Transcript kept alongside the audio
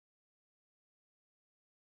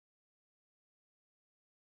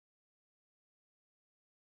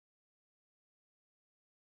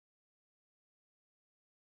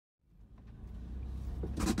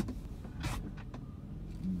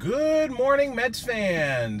Good morning, Mets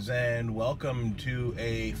fans, and welcome to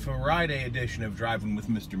a Friday edition of Driving with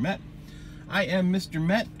Mr. Met. I am Mr.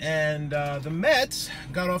 Met, and the Mets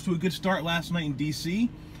got off to a good start last night in D.C.,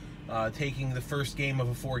 taking the first game of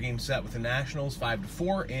a four-game set with the Nationals,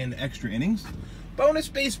 5-4 in extra innings. Bonus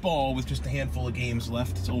baseball with just a handful of games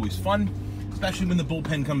left. It's always fun, especially when the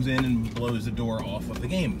bullpen comes in and blows the door off of the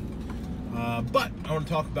game. But I want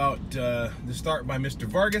to talk about the start by Mr.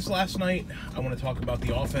 Vargas last night. I want to talk about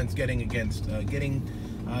the offense getting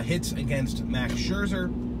hits against Max Scherzer,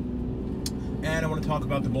 and I want to talk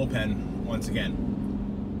about the bullpen once again.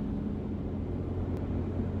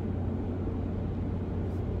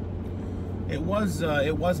 It was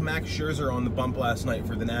Max Scherzer on the bump last night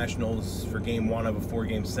for the Nationals for Game 1 of a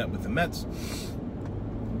four-game set with the Mets,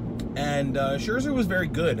 and Scherzer was very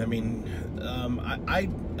good. I mean,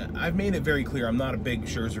 I've made it very clear I'm not a big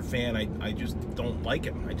Scherzer fan. I just don't like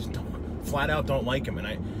him. I just flat out don't like him. And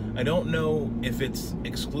I don't know if it's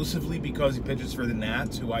exclusively because he pitches for the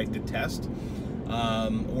Nats, who I detest,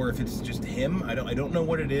 or if it's just him. I don't know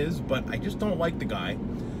what it is, but I just don't like the guy.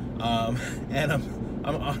 And I'm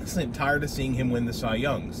honestly tired of seeing him win the Cy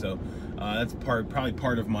Young. So that's probably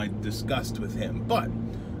part of my disgust with him. But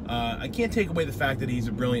I can't take away the fact that he's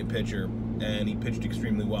a brilliant pitcher, and he pitched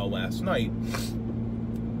extremely well last night.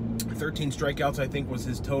 13 strikeouts, I think, was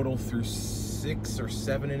his total through 6 or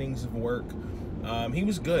 7 innings of work. He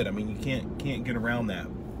was good. I mean, you can't get around that.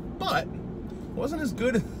 But wasn't as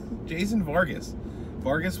good as Jason Vargas.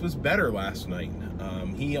 Vargas was better last night.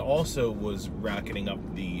 He also was racketing up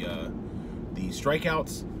the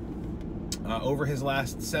strikeouts. Over his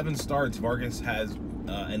last 7 starts, Vargas has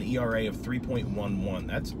an ERA of 3.11.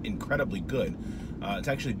 That's incredibly good. It's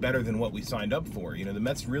actually better than what we signed up for. You know, the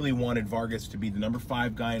Mets really wanted Vargas to be the number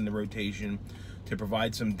 5 guy in the rotation, to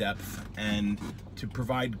provide some depth and to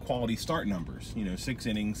provide quality start numbers. You know, 6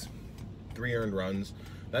 innings, 3 earned runs.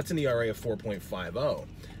 That's an ERA of 4.50.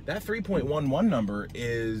 That 3.11 number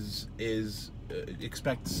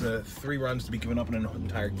expects 3 runs to be given up in an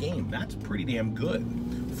entire game. That's pretty damn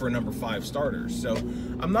good for a number 5 starter. So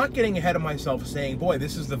I'm not getting ahead of myself saying, boy,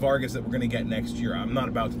 this is the Vargas that we're going to get next year. I'm not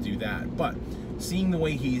about to do that. But seeing the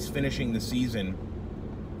way he's finishing the season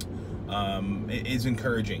is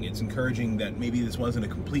encouraging. It's encouraging that maybe this wasn't a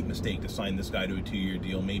complete mistake to sign this guy to a 2-year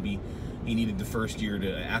deal. Maybe he needed the first year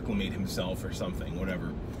to acclimate himself or something,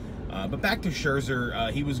 whatever. But back to Scherzer,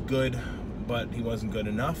 he was good, but he wasn't good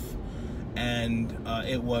enough. And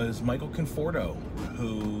it was Michael Conforto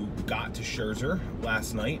who got to Scherzer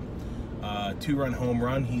last night. 2-run home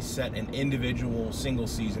run. He set an individual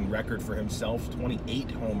single-season record for himself,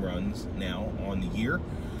 28 home runs now on the year.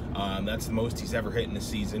 That's the most he's ever hit in a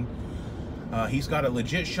season. He's got a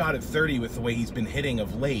legit shot at 30 with the way he's been hitting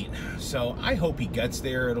of late. So I hope he gets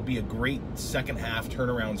there. It'll be a great second-half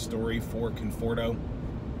turnaround story for Conforto.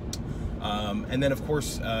 And then, of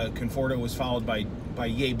course, Conforto was followed by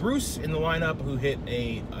Bruce in the lineup, who hit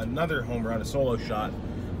another home run, a solo shot,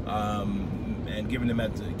 and gave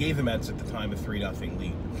the Mets at the time a 3-0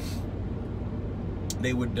 lead.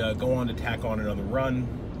 They would go on to tack on another run.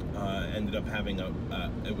 Ended up having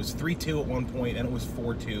it was 3-2 at one point, and it was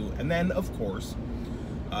 4-2. And then, of course,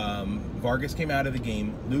 Vargas came out of the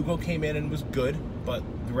game. Lugo came in and was good, but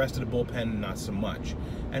the rest of the bullpen, not so much.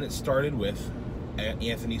 And it started with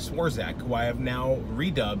Anthony Swarzak, who I have now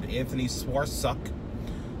redubbed Anthony Swarsuck.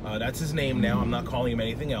 That's his name now. I'm not calling him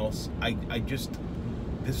anything else.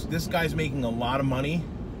 This guy's making a lot of money,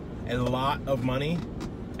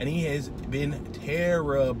 and he has been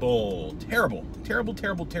terrible.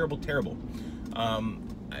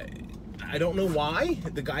 I don't know why.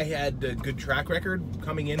 The guy had a good track record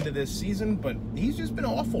coming into this season, but he's just been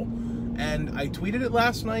awful. And I tweeted it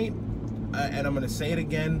last night, and I'm going to say it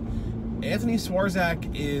again. Anthony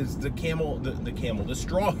Swarzak is the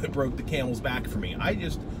straw that broke the camel's back for me.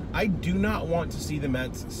 I do not want to see the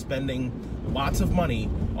Mets spending lots of money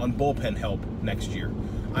on bullpen help next year.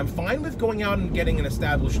 I'm fine with going out and getting an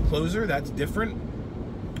established closer. That's different.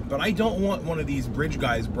 But I don't want one of these bridge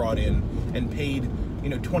guys brought in and paid,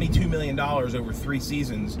 $22 million over 3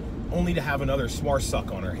 seasons only to have another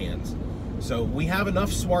Swarsuck on our hands. So we have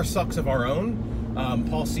enough Swarsucks of our own.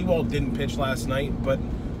 Paul Sewald didn't pitch last night, but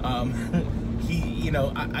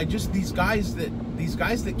these guys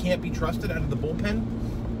that can't be trusted out of the bullpen,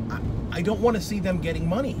 I don't want to see them getting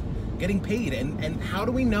paid. And how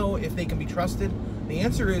do we know if they can be trusted? The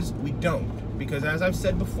answer is we don't, because as I've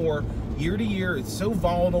said before, year to year, it's so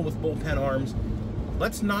volatile with bullpen arms.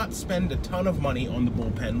 Let's not spend a ton of money on the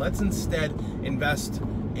bullpen. Let's instead invest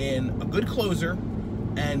in a good closer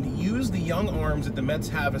and use the young arms that the Mets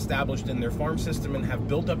have established in their farm system and have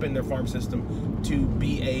built up in their farm system to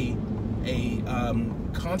be a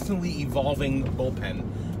constantly evolving bullpen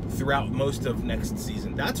throughout most of next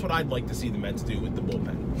season. That's what I'd like to see the Mets do with the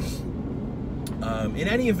bullpen. In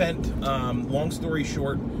any event, long story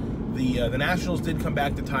short, the Nationals did come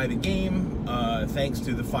back to tie the game thanks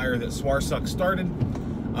to the fire that Swarsuk started.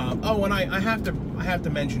 Oh, and I have to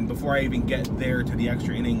mention before I even get there to the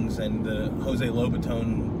extra innings and the Jose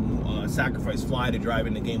Lobaton sacrifice fly to drive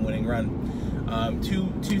in the game-winning run.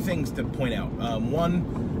 Two things to point out.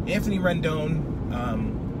 One, Anthony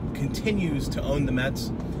Rendon continues to own the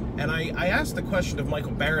Mets, and I asked the question of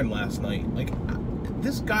Michael Barron last night. Like,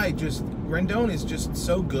 this guy Rendon is just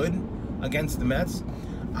so good against the Mets.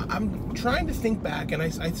 I'm trying to think back, and I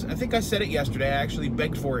think I said it yesterday. I actually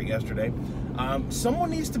begged for it yesterday. Someone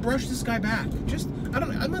needs to brush this guy back. Just,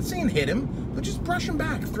 I'm not saying hit him, but just brush him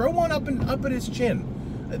back. Throw one up at his chin.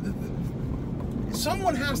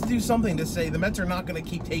 Someone has to do something to say the Mets are not going to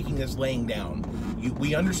keep taking this laying down.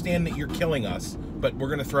 We understand that you're killing us, but we're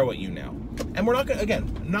going to throw at you now. And we're not going to, again,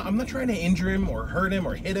 I'm not trying to injure him or hurt him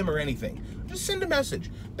or hit him or anything. Just send a message.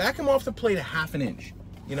 Back him off the plate a half an inch.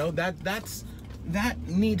 You know, that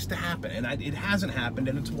needs to happen, and it hasn't happened,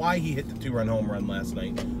 and it's why he hit the 2-run home run last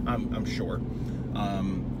night, I'm sure.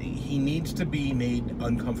 He needs to be made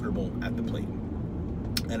uncomfortable at the plate.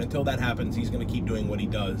 And until that happens, he's going to keep doing what he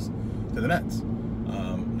does to the Mets.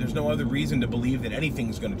 There's no other reason to believe that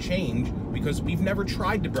anything's going to change, because we've never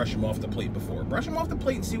tried to brush him off the plate before. Brush him off the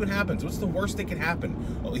plate and see what happens. What's the worst that could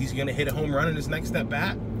happen? Oh, he's going to hit a home run in his next at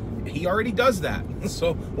bat? He already does that.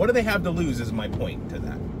 So what do they have to lose is my point to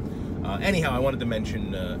that. Anyhow, I wanted to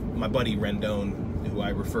mention my buddy Rendon, who I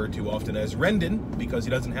refer to often as Rendon, because he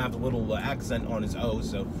doesn't have the little accent on his O,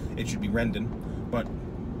 so it should be Rendon. But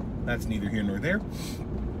that's neither here nor there.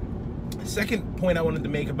 The second point I wanted to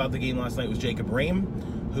make about the game last night was Jacob Rame,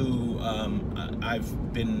 who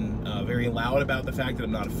I've been very loud about the fact that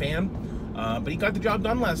I'm not a fan. But he got the job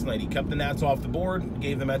done last night. He kept the Nats off the board,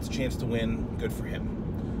 gave the Mets a chance to win. Good for him.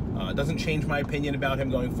 It doesn't change my opinion about him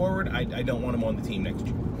going forward. I don't want him on the team next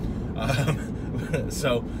year.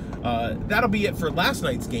 So that'll be it for last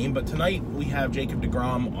night's game, but tonight we have Jacob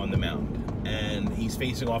deGrom on the mound, and he's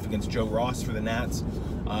facing off against Joe Ross for the Nats.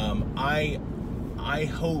 I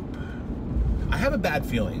have a bad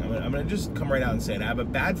feeling. I'm gonna just come right out and say it. I have a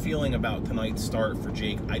bad feeling about tonight's start for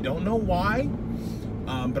Jake. I don't know why,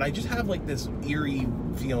 but I just have like this eerie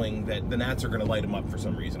feeling that the Nats are gonna light him up for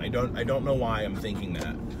some reason. I don't know why I'm thinking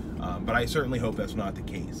that, but I certainly hope that's not the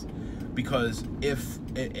case. Because if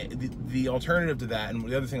the alternative to that, and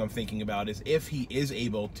the other thing I'm thinking about is if he is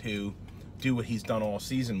able to do what he's done all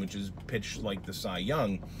season, which is pitch like the Cy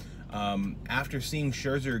Young, after seeing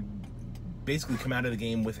Scherzer basically come out of the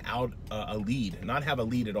game without a lead, not have a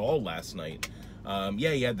lead at all last night.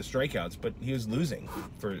 Yeah, he had the strikeouts, but he was losing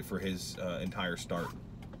for his entire start.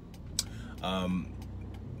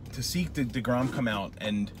 To see deGrom come out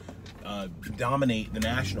and dominate the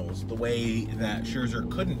Nationals the way that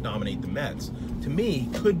Scherzer couldn't dominate the Mets, to me,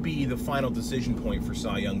 could be the final decision point for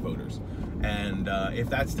Cy Young voters. And if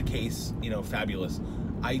that's the case, you know, fabulous.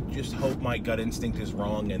 I just hope my gut instinct is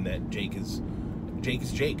wrong and that Jake is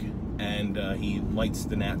Jake, and he lights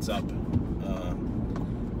the Nats up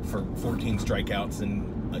for 14 strikeouts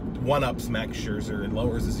and one-ups Max Scherzer and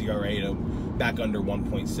lowers his ERA to back under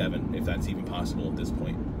 1.7, if that's even possible at this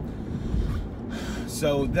point.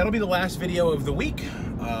 So that'll be the last video of the week.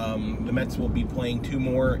 The Mets will be playing 2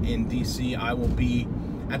 more in DC. I will be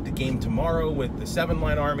at the game tomorrow with the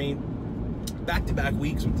 7-line army. Back-to-back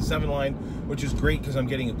weeks with the 7-line, which is great because I'm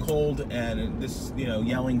getting a cold, and this, you know,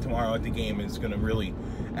 yelling tomorrow at the game is going to really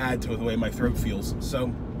add to the way my throat feels.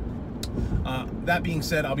 So that being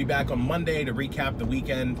said, I'll be back on Monday to recap the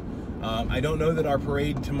weekend. I don't know that our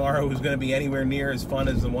parade tomorrow is going to be anywhere near as fun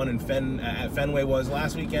as the one in at Fenway was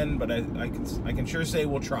last weekend, but I can sure say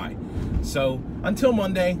we'll try. So until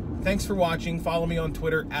Monday, thanks for watching. Follow me on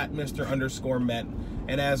Twitter at Mr_Met.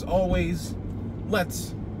 And as always,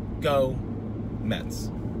 let's go Mets.